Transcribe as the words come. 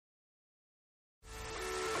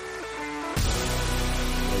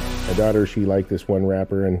My daughter, she liked this one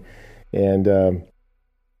rapper, and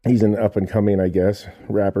he's an up and coming, I guess,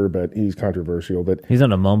 rapper, but he's controversial. But he's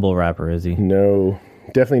not a mumble rapper, is he? No,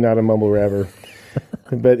 definitely not a mumble rapper.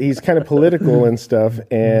 But he's kind of political and stuff,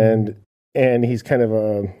 and he's kind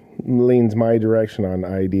of leans my direction on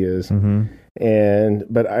ideas.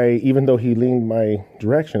 But even though he leaned my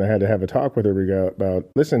direction, I had to have a talk with her about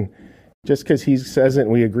listen. Just because he says it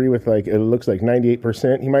and we agree with, like, it looks like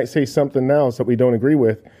 98%, he might say something else that we don't agree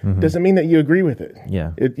with. Doesn't mean that you agree with it.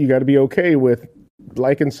 Yeah. You got to be okay with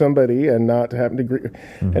liking somebody and not having to agree.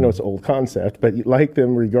 I know it's an old concept, but you like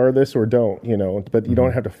them regardless or don't, but you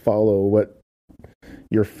don't have to follow what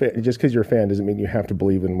your just because you're a fan doesn't mean you have to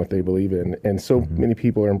believe in what they believe in. And so many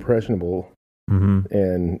people are impressionable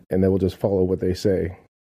and they will just follow what they say.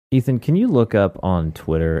 Ethan, can you look up on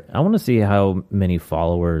Twitter? I want to see how many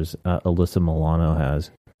followers Alyssa Milano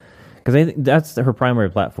has. Because I think that's her primary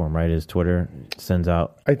platform, right, is Twitter. Sends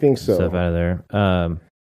out I think so. Stuff out of there.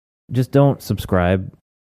 Just don't subscribe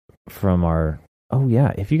from our... Oh,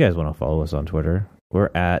 yeah, if you guys want to follow us on Twitter,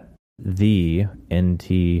 we're at the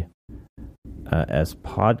NTS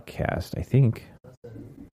Podcast, I think.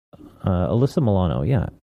 Alyssa Milano, yeah.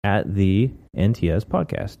 At the NTS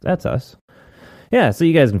Podcast. That's us. Yeah, so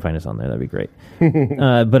you guys can find us on there. That'd be great.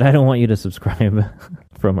 But I don't want you to subscribe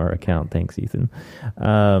from our account. Thanks, Ethan.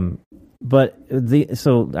 So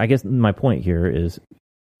I guess my point here is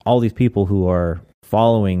all these people who are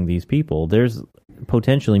following these people, there's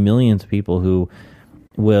potentially millions of people who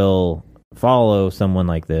will follow someone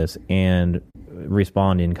like this and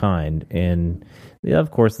respond in kind. And yeah,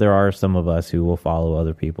 of course, there are some of us who will follow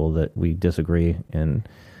other people that we disagree and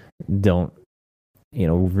don't,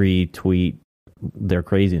 retweet their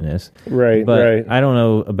craziness. Right. I don't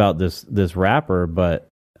know about this rapper, but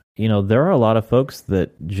there are a lot of folks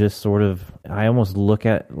that just sort of, I almost look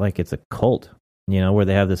at like it's a cult, where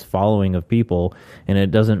they have this following of people, and it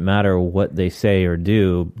doesn't matter what they say or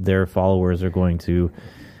do, their followers are going to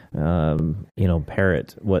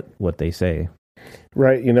parrot what they say.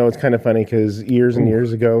 Right. It's kind of funny because years and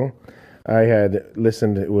years ago I had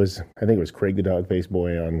listened, I think it was Craig the Dog-Faced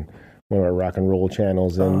Boy on one of our rock and roll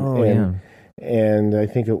channels, and I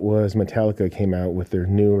think it was Metallica came out with their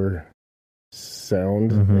newer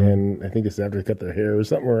sound, and I think it's after they cut their hair or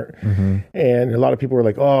something. And a lot of people were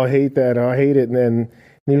like, "Oh, I hate that! Oh, I hate it!" And then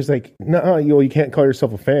he was like, "No, you can't call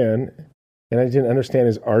yourself a fan." And I didn't understand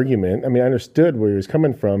his argument. I mean, I understood where he was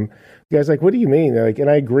coming from. The guy's like, "What do you mean?" Like, and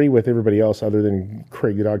I agree with everybody else other than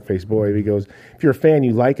Craig the Dog-Faced Boy. He goes, "If you're a fan,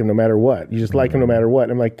 you like him no matter what. You just like him no matter what."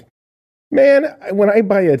 And I'm like, man, when I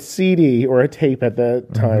buy a CD or a tape at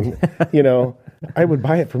that time, I would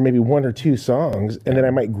buy it for maybe one or two songs, and then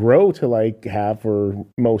I might grow to like half or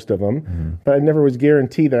most of them. But I never was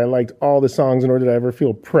guaranteed that I liked all the songs, nor did I ever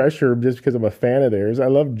feel pressure just because I'm a fan of theirs. I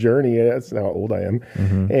love Journey. That's how old I am.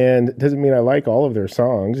 And it doesn't mean I like all of their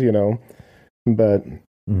songs, but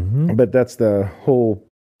that's the whole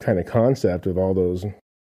kind of concept of all those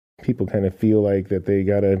people kind of feel like that they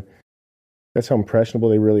gotta, that's how impressionable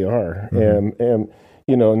they really are. And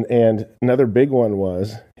another big one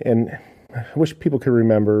was, and I wish people could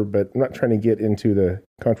remember, but I'm not trying to get into the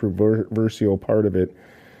controversial part of it,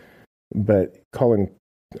 but I'm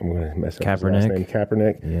going to mess up his last name,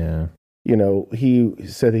 Kaepernick. Yeah. He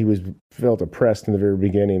said he felt oppressed in the very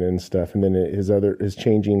beginning and stuff, and then his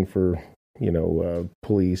changing for,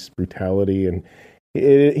 police brutality, and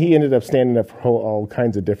he ended up standing up for all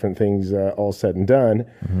kinds of different things, all said and done.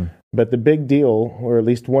 But the big deal, or at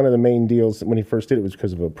least one of the main deals when he first did it, was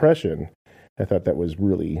because of oppression. I thought that was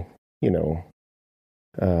really,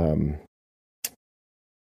 kind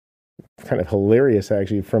of hilarious,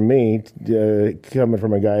 actually, from me, coming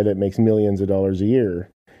from a guy that makes millions of dollars a year,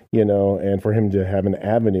 and for him to have an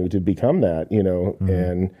avenue to become that,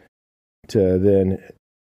 and to then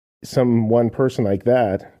one person like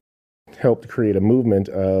that helped create a movement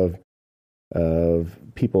of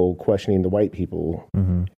people questioning the white people,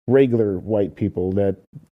 regular white people that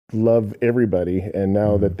love everybody, and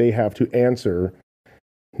now that they have to answer,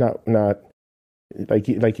 not like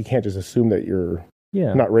you can't just assume that you're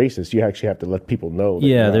not racist. You actually have to let people know that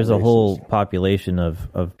you're not there's a racist. whole population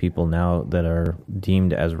of people now that are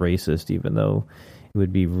deemed as racist, even though it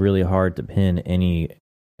would be really hard to pin any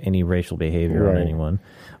racial behavior on anyone.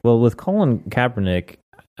 Well, with Colin Kaepernick,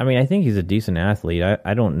 I mean, I think he's a decent athlete.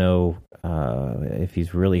 I don't know if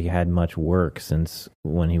he's really had much work since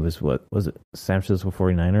when he was, what was it, San Francisco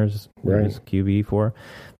 49ers? Right. He was QB for.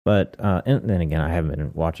 But, and then again, I haven't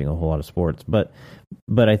been watching a whole lot of sports. But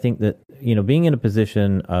I think that, being in a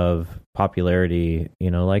position of popularity,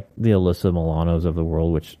 like the Alyssa Milanos of the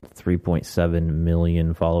world, which 3.7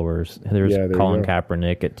 million followers. There's Colin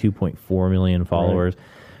Kaepernick at 2.4 million followers. Right.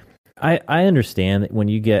 I understand that when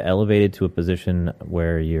you get elevated to a position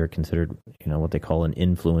where you're considered, what they call an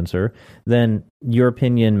influencer, then your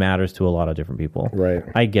opinion matters to a lot of different people. Right.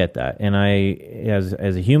 I get that. And as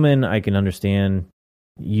a human, I can understand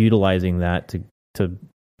utilizing that to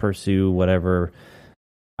pursue whatever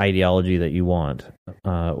ideology that you want,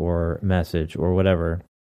 or message or whatever.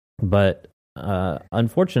 But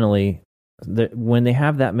unfortunately, when they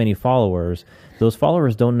have that many followers, those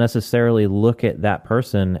followers don't necessarily look at that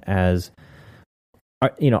person as,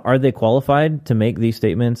 are they qualified to make these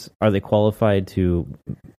statements? Are they qualified to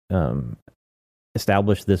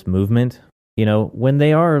establish this movement? When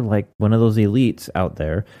they are like one of those elites out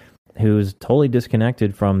there who's totally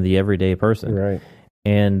disconnected from the everyday person. Right.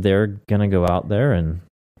 And they're going to go out there and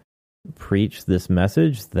preach this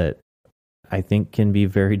message that I think can be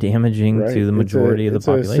very damaging to the majority of the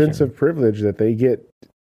population. It's a sense of privilege that they get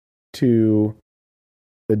to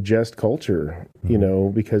adjust culture,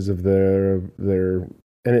 because of their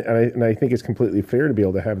and I think it's completely fair to be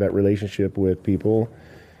able to have that relationship with people.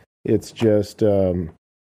 It's just,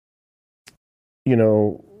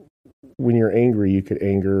 when you're angry, you could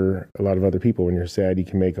anger a lot of other people. When you're sad, you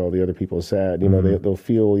can make all the other people sad. They'll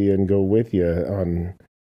feel you and go with you on,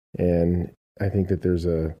 and I think that there's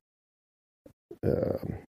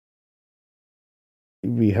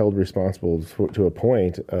be held responsible to a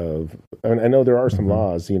point of. I know there are some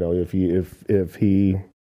laws. If he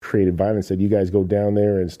created violence, said you guys go down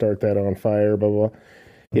there and start that on fire, blah blah.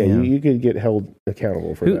 Yeah, you could get held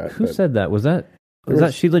accountable for that. Who said that? Was that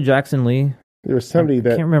Sheila Jackson Lee? There was somebody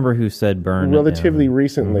that I can't remember who said burn relatively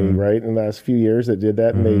recently, right, in the last few years that did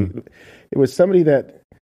that, and it was somebody that.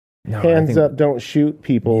 Hands up, don't shoot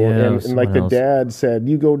people. And like the dad said,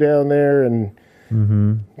 you go down there and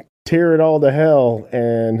tear it all to hell.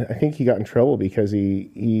 And I think he got in trouble because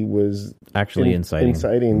he was actually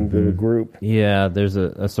inciting the group. Yeah, there's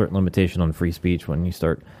a certain limitation on free speech when you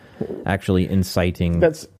start actually inciting. I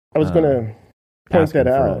was going to point that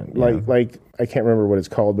out. Like I can't remember what it's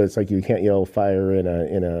called, but it's like you can't yell fire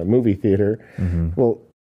in a movie theater. Well,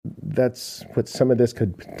 that's what some of this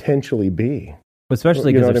could potentially be.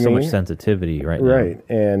 Especially because there's so much sensitivity right now. Right,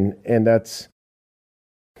 and that's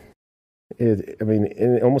it. I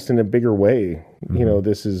mean, almost in a bigger way.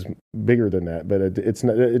 This is bigger than that, but it's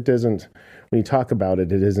not. It doesn't. When you talk about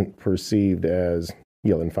it, it isn't perceived as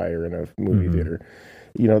yelling fire in a movie theater.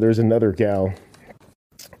 There's another gal.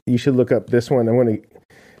 You should look up this one. It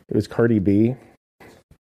was Cardi B.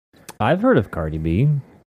 I've heard of Cardi B.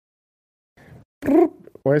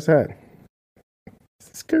 Why is that?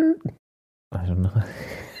 Skirt. I don't know.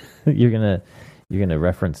 You're gonna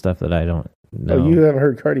reference stuff that I don't know. Oh, you haven't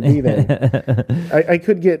heard Cardi B then? I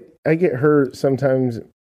get her sometimes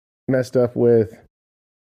messed up with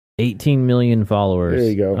 18 million followers.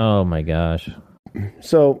 There you go. Oh my gosh.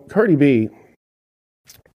 So Cardi B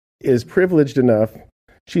is privileged enough.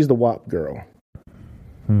 She's the WAP girl.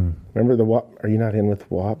 Remember the WAP? Are you not in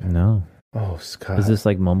with WAP? No. Oh, Scott. Is this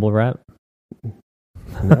like mumble rap?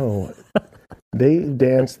 No. They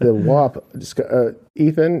danced the WAP.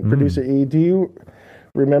 Ethan, producer E, do you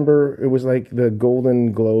remember it was like the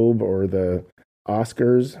Golden Globe or the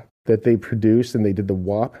Oscars that they produced and they did the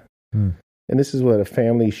WAP? And this is a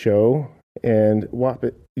family show. And WAP,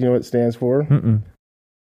 you know what it stands for?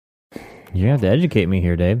 You have to educate me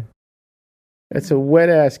here, Dave. It's a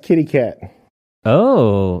wet-ass kitty cat.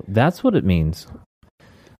 Oh, that's what it means.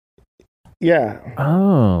 Yeah.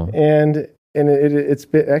 Oh. And it's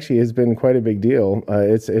been quite a big deal.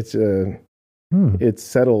 It's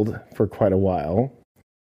settled for quite a while,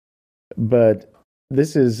 but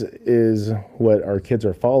this is what our kids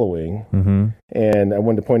are following. And I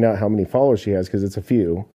wanted to point out how many followers she has because it's a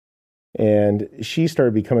few. And she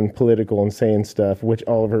started becoming political and saying stuff, which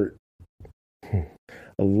a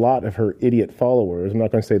lot of her idiot followers. I'm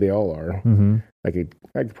not going to say they all are. I could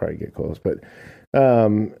probably get close, but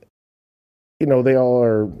they all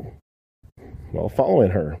are. Well,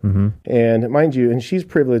 following her. And mind you, and she's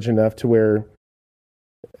privileged enough to where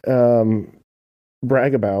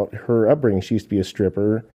brag about her upbringing. She used to be a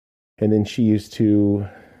stripper, and then she used to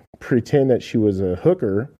pretend that she was a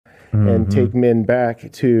hooker and take men back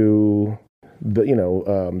to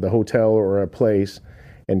the hotel or a place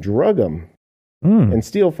and drug them and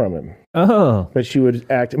steal from him. Oh. But she would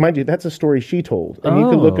act, mind you, that's a story she told. And you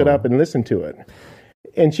can look it up and listen to it.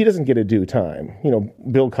 And she doesn't get a due time.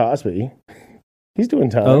 Bill Cosby, he's doing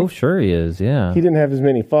time. Oh, sure he is, yeah. He didn't have as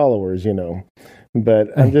many followers, But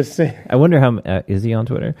I'm just saying. I wonder how, is he on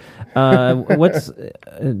Twitter?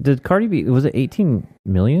 Did Cardi B, was it 18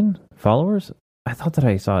 million followers? I thought that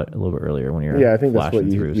I saw it a little bit earlier when you were I think that's what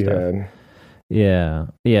you had. Yeah,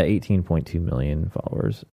 18.2 million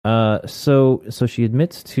followers. So she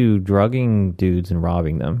admits to drugging dudes and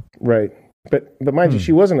robbing them. Right. But mind you,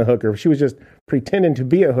 she wasn't a hooker. She was just pretending to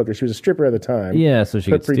be a hooker. She was a stripper at the time. Yeah, so she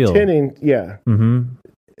could steal. Pretending, yeah. Mm-hmm.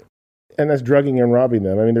 And that's drugging and robbing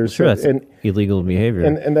them. I mean, there's that's illegal behavior.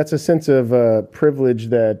 And that's a sense of privilege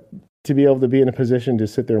that to be able to be in a position to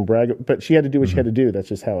sit there and brag. But she had to do what she had to do. That's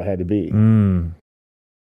just how it had to be.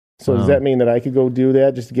 So does that mean that I could go do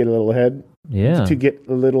that just to get a little ahead? Yeah. To get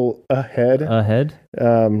a little ahead.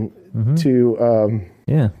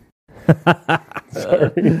 Yeah.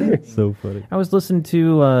 Sorry. So funny. I was listening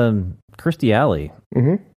to Kirstie Alley,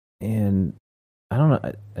 and I don't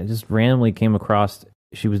know, I just randomly came across,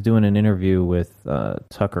 she was doing an interview with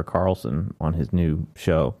Tucker Carlson on his new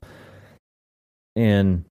show,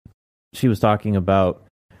 and she was talking about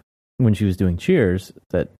when she was doing Cheers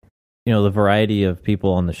that, the variety of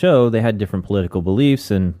people on the show, they had different political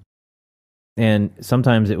beliefs, and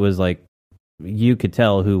sometimes it was like you could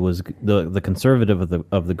tell who was the conservative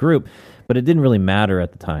of the group, but it didn't really matter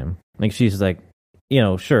at the time. Like, she's like,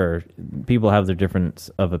 sure, people have their difference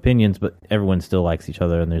of opinions, but everyone still likes each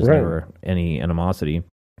other, and there's never any animosity.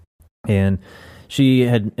 And she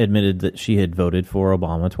had admitted that she had voted for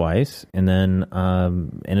Obama twice, and then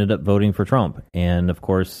ended up voting for Trump, and of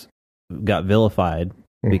course got vilified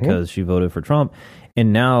because she voted for Trump.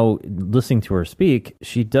 And now, listening to her speak,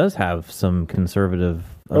 she does have some conservative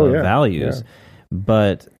values. Yeah.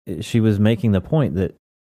 But she was making the point that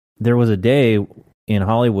there was a day in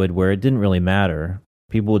Hollywood where it didn't really matter.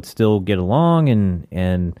 People would still get along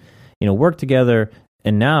and work together.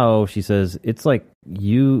 And now, she says, it's like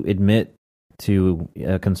you admit to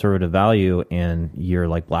a conservative value and you're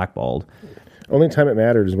like blackballed. Only time it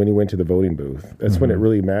mattered is when you went to the voting booth. That's when it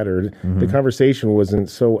really mattered. The conversation wasn't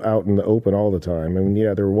so out in the open all the time. I mean,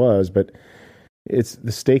 yeah, there was, but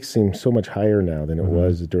the stakes seem so much higher now than it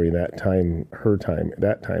was during that time,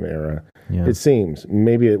 that time era. Yeah. It seems.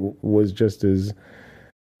 Maybe it was just as,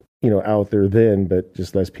 out there then, but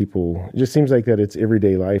just less people. It just seems like that it's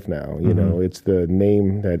everyday life now. It's the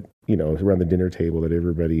name that, around the dinner table that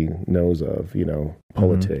everybody knows of,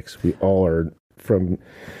 politics. We all are from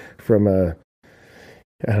a,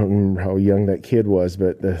 I don't remember how young that kid was,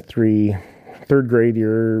 but the third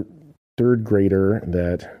grader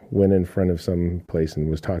that went in front of some place and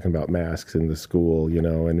was talking about masks in the school,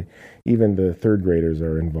 and even the third graders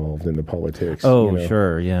are involved in the politics. Oh,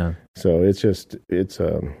 sure, yeah. So it's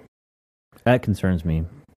that concerns me,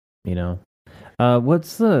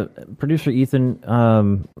 what's the producer Ethan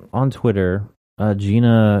on Twitter?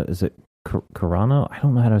 Gina, is it Carano? I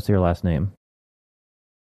don't know how to say her last name.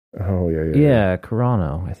 Oh, yeah. Yeah,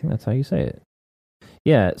 Carano. I think that's how you say it.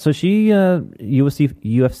 Yeah, so she,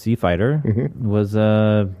 UFC fighter, was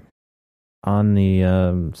on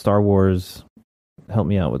the Star Wars, help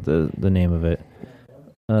me out with the name of it.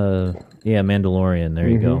 Mandalorian, there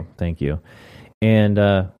you go. Thank you. And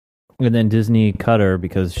then Disney cut her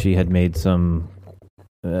because she had made some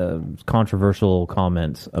controversial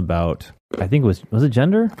comments about, I think was it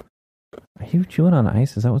gender? Are you chewing on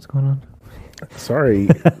ice? Is that what's going on? Sorry.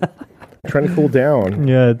 Trying to cool down.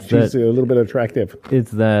 Yeah, she's a little bit attractive.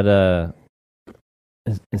 It's that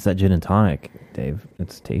it's that gin and tonic, Dave.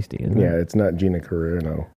 It's tasty, isn't it? Yeah, it's not Gina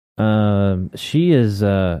Carano. She is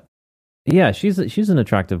she's an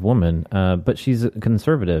attractive woman, but she's a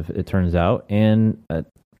conservative, it turns out, and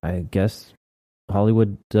I guess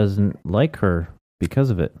Hollywood doesn't like her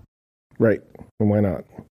because of it. Right. And why not?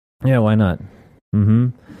 Yeah, why not?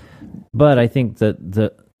 But I think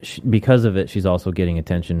that because of it, she's also getting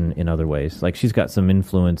attention in other ways. Like, she's got some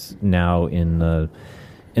influence now in the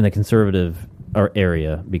conservative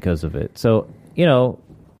area because of it. So,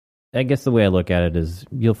 I guess the way I look at it is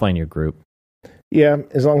you'll find your group. Yeah,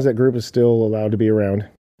 as long as that group is still allowed to be around.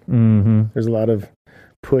 There's a lot of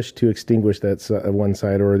push to extinguish that one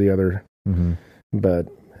side or the other. But,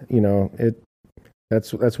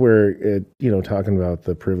 that's where it, talking about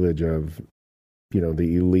the privilege of,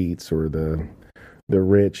 the elites or the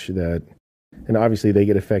rich that, and obviously they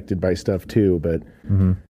get affected by stuff too, but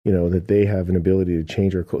that they have an ability to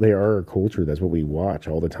change they are our culture. That's what we watch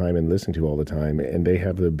all the time and listen to all the time. And they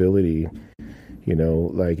have the ability,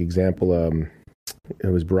 like example, it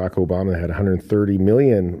was Barack Obama that had 130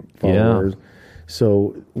 million followers.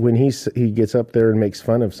 So when he gets up there and makes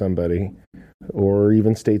fun of somebody, or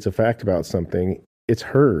even states a fact about something, it's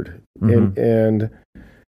heard. And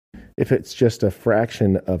if it's just a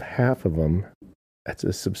fraction of half of them, that's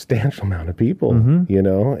a substantial amount of people, you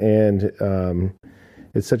know, and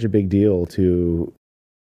it's such a big deal to,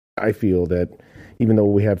 I feel that even though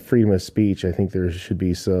we have freedom of speech, I think there should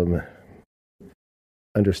be some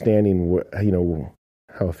understanding, you know,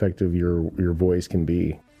 how effective your voice can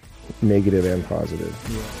be, negative and positive.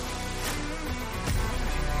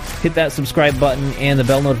 Hit that subscribe button and the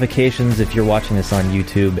bell notifications if you're watching this on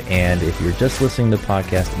YouTube. And if you're just listening to the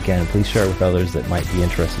podcast, again, please share it with others that might be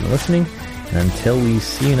interested in listening. And until we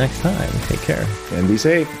see you next time, take care. And be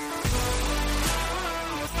safe.